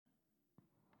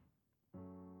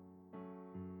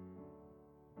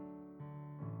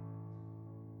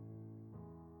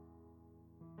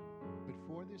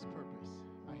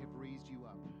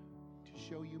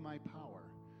show you my power,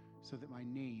 so that my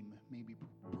name may be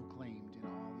proclaimed in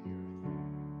all the earth.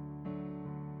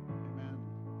 Amen.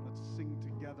 Let's sing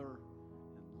together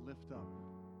and lift up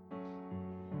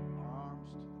our arms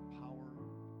to the power of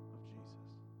Jesus.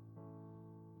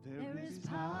 There is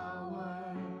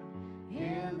power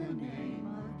in the name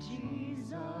of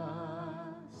Jesus.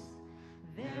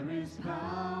 There is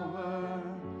power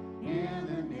in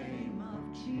the name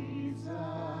of Jesus.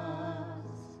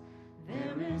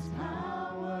 There is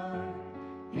power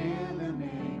in the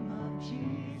name of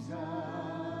Jesus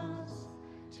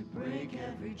to break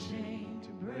every chain, to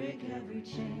break every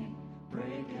chain,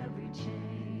 break every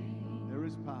chain. There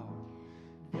is power.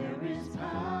 There is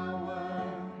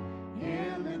power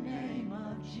in the name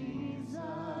of Jesus.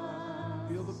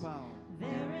 Feel the power.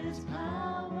 There is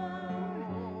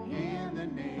power in the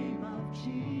name of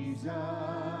Jesus.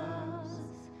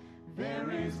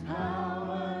 There is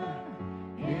power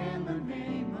in the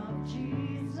name of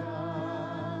Jesus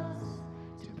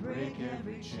to break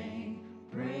every chain,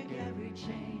 break every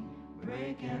chain,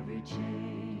 break every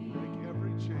chain. Break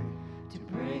every chain. To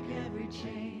break every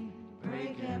chain,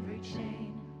 break every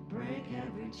chain, break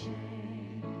every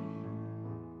chain.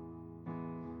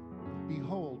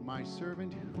 Behold, my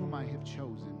servant whom I have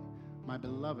chosen, my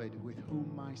beloved with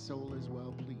whom my soul is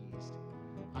well pleased.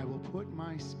 I will put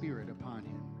my spirit upon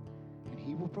him, and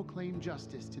he will proclaim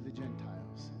justice to the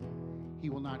Gentiles. He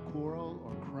will not quarrel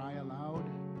or cry aloud,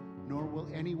 nor will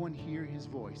anyone hear his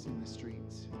voice in the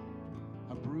streets.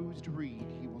 A bruised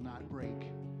reed he will not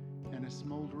break, and a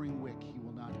smoldering wick he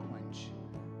will not quench,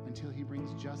 until he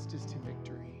brings justice to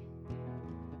victory.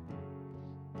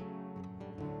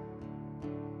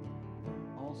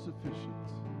 All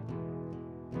sufficient.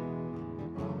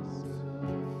 All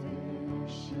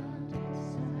sufficient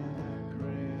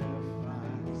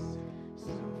sacrifice,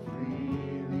 so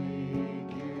freely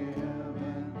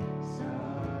given,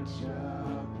 such a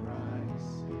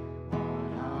price.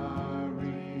 On our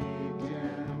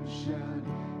redemption,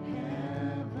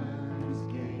 heaven's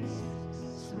gates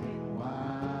swing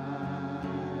wide.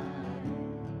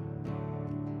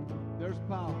 There's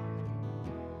power.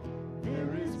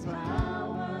 There is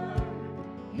power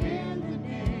in the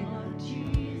name of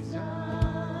Jesus.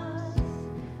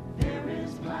 There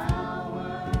is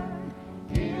power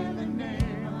in the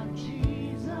name of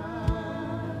Jesus.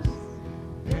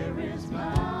 There is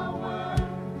power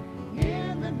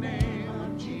in the name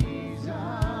of Jesus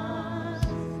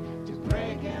to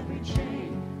break every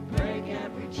chain, break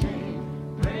every chain,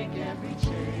 break every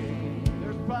chain.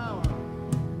 There's power.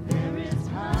 There is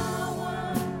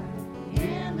power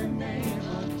in the name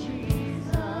of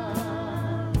Jesus.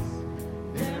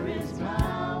 There is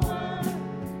power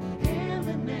in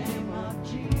the name of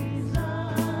Jesus.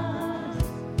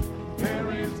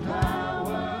 There is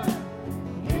power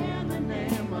in the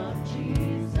name of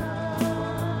Jesus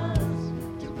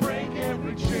to break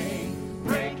every chain,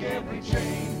 break every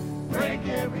chain, break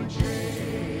every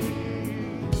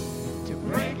chain. To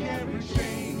break every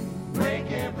chain,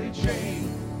 break every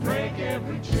chain, break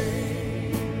every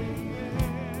chain.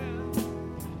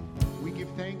 We give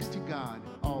thanks to God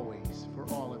always for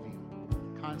all of you,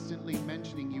 constantly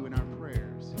mentioning you in our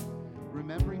prayers,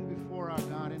 remembering before our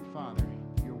God and Father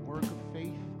your work of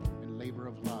faith and labor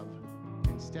of love,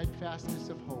 and steadfastness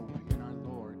of hope in our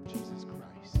Lord Jesus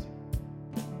Christ.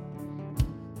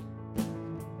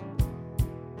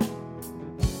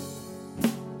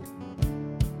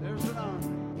 There's an army.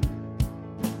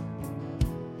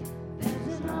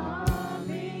 There's an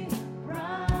army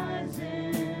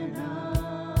rising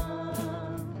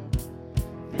up.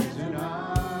 There's an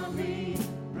army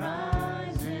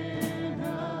rising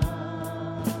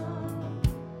up.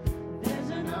 There's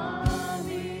an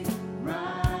army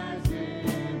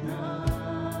rising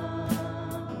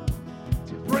up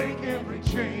to break every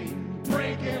chain,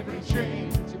 break every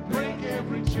chain, to break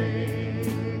every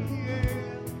chain.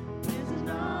 There's an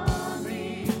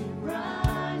army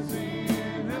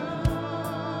rising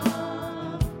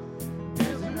up.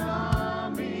 There's an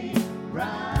army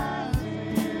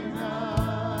rising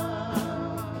up.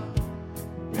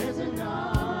 There's an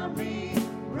army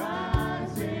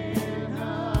rising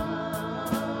up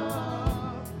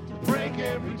to break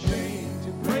every chain,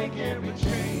 to break every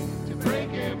chain, to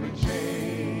break every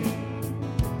chain.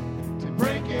 To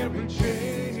break every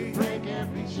chain, to break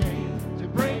every chain, to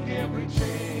break every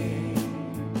chain.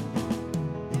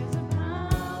 There's a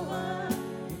power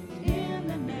in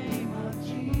the name of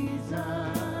Jesus.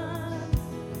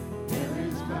 There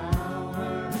is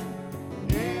power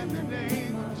in the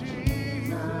name of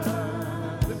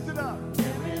Jesus. Lift it up.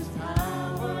 There is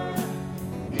power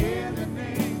in the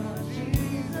name of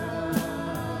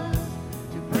Jesus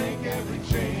to break every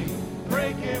chain, break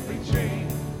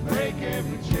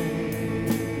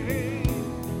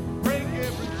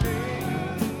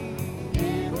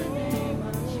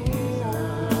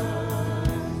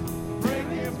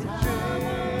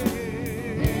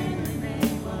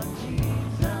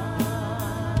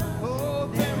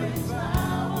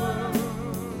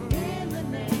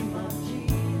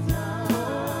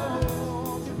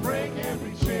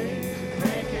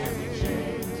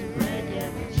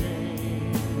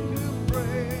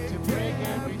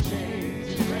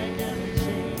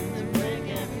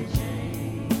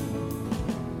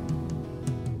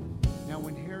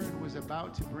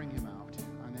about to bring him out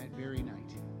on that very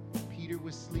night, Peter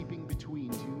was sleeping between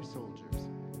two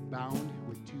soldiers, bound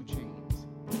with two chains,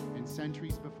 and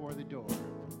sentries before the door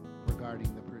were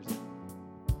guarding the prison.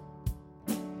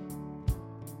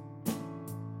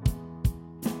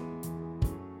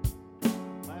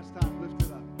 Last time, lift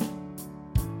it up.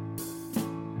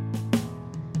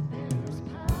 There's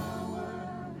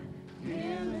power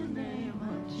in the name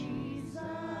of Jesus.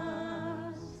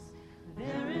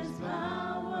 There is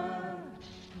power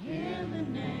in the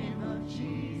name of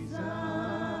Jesus.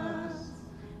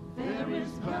 There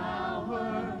is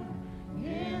power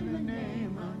in the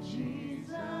name of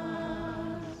Jesus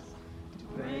to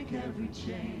break every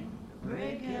chain,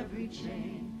 break every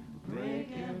chain, break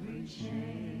every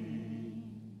chain.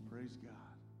 Praise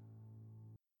God.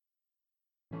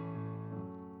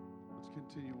 Let's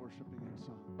continue worshiping in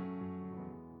song.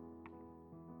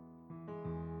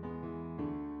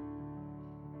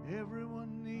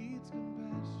 Everyone needs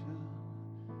compassion,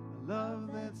 a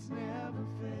love that's never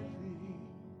failing.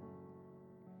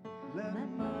 Let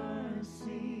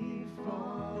mercy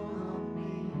fall on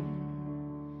me.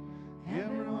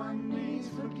 Everyone needs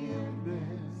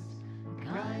forgiveness,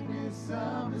 kindness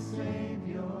of the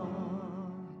Savior,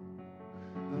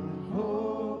 the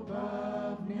hope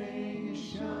of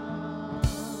nations.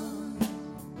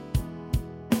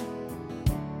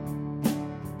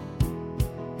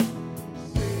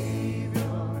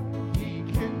 Savior, He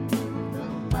can move the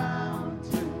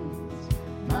mountains.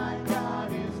 My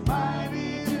God is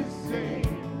mighty to save.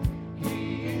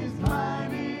 He is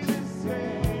mighty to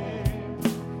save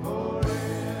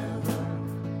forever.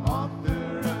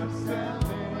 Author of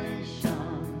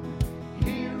salvation,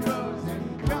 He rose and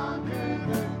conquered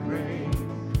the grave.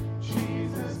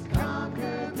 Jesus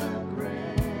conquered the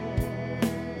grave.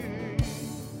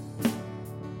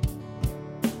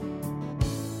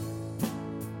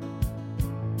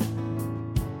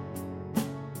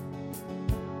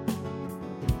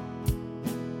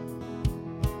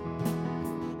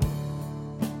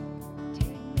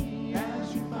 Take me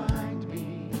as you find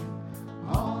me,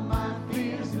 all my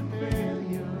fears and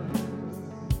failures.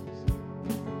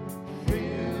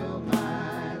 Fill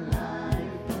my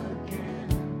life again.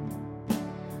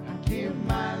 I give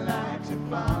my life to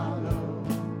follow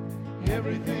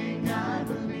everything I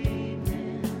believe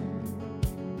in.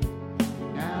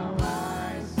 Now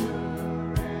I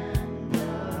surrender.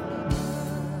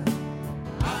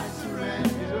 I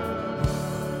surrender.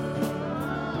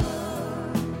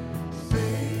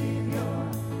 Savior,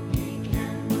 He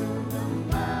can move the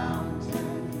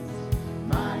mountains.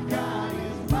 My God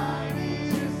is mighty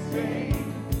to save.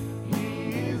 He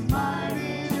is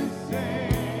mighty to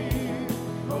save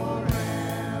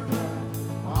forever.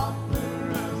 Author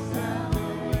of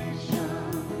salvation,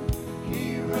 He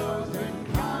rose and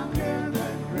conquered the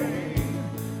grave.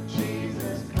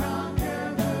 Jesus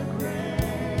conquered the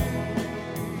grave.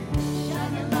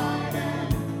 Shine a light and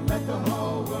let the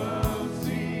whole world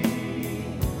see.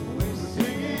 We're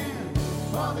singing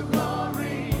for the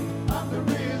glory of the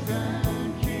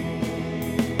risen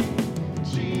King.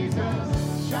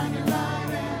 Jesus, shine your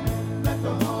light and let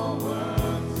the whole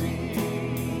world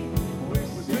see. We're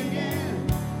singing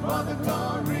for the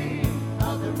glory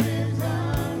of the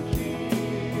risen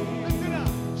King. Lift it up.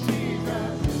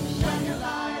 Jesus, shine your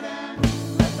light and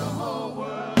let the whole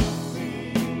world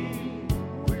see.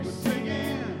 We're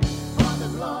singing for the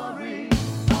glory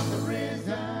of the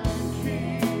risen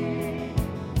King.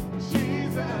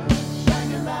 Jesus, shine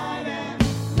your light and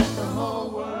let the whole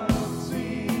world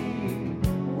see.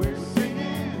 We're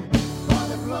singing for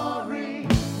the glory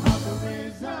of the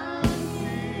risen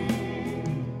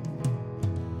King.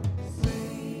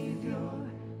 Savior,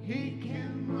 He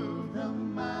can move the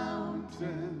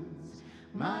mountains.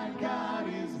 My God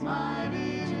is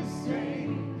mighty to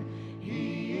save.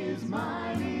 He is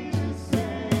mighty to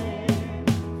save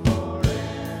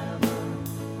forever.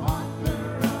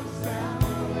 Author of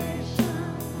salvation,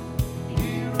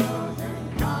 He rose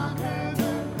and conquered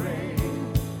the grave.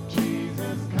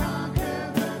 Jesus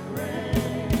conquered the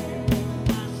grave.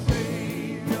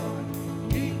 Savior,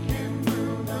 He can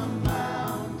move the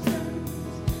mountains.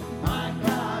 My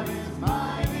God is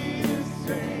mighty to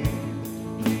save.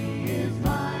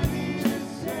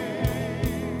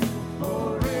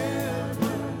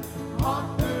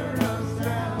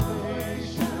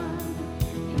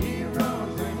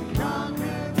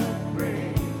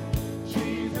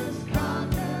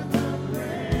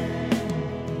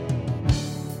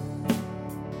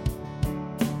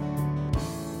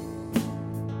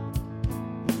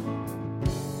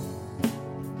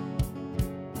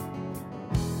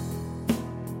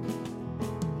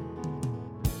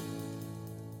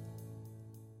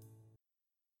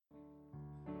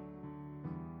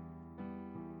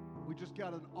 just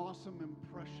got an awesome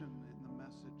impression in the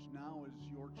message. Now is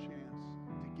your chance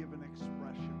to give an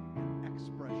expression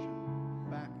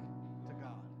back to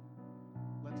God.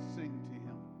 Let's sing to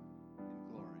Him in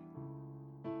glory.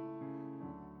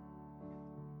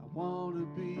 I want to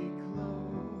be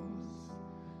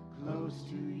close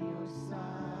to your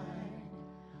side,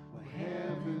 where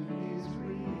heaven is.